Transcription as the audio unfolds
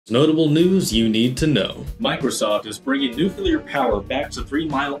Notable news you need to know. Microsoft is bringing nuclear power back to 3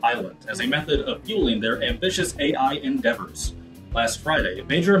 Mile Island as a method of fueling their ambitious AI endeavors. Last Friday,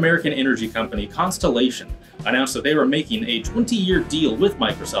 major American energy company Constellation announced that they were making a 20-year deal with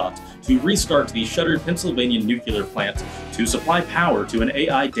Microsoft to restart the shuttered Pennsylvania nuclear plant to supply power to an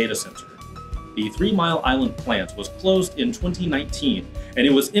AI data center. The 3 Mile Island plant was closed in 2019, and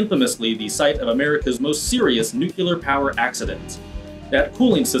it was infamously the site of America's most serious nuclear power accident. That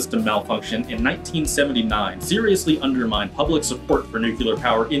cooling system malfunction in 1979 seriously undermined public support for nuclear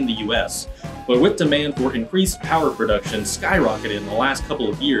power in the US, but with demand for increased power production skyrocketed in the last couple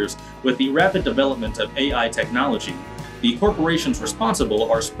of years with the rapid development of AI technology, the corporations responsible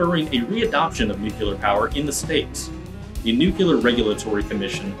are spurring a readoption of nuclear power in the States. The Nuclear Regulatory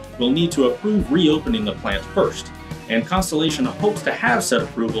Commission will need to approve reopening the plant first, and Constellation hopes to have said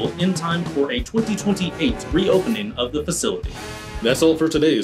approval in time for a 2028 reopening of the facility. That's all for today.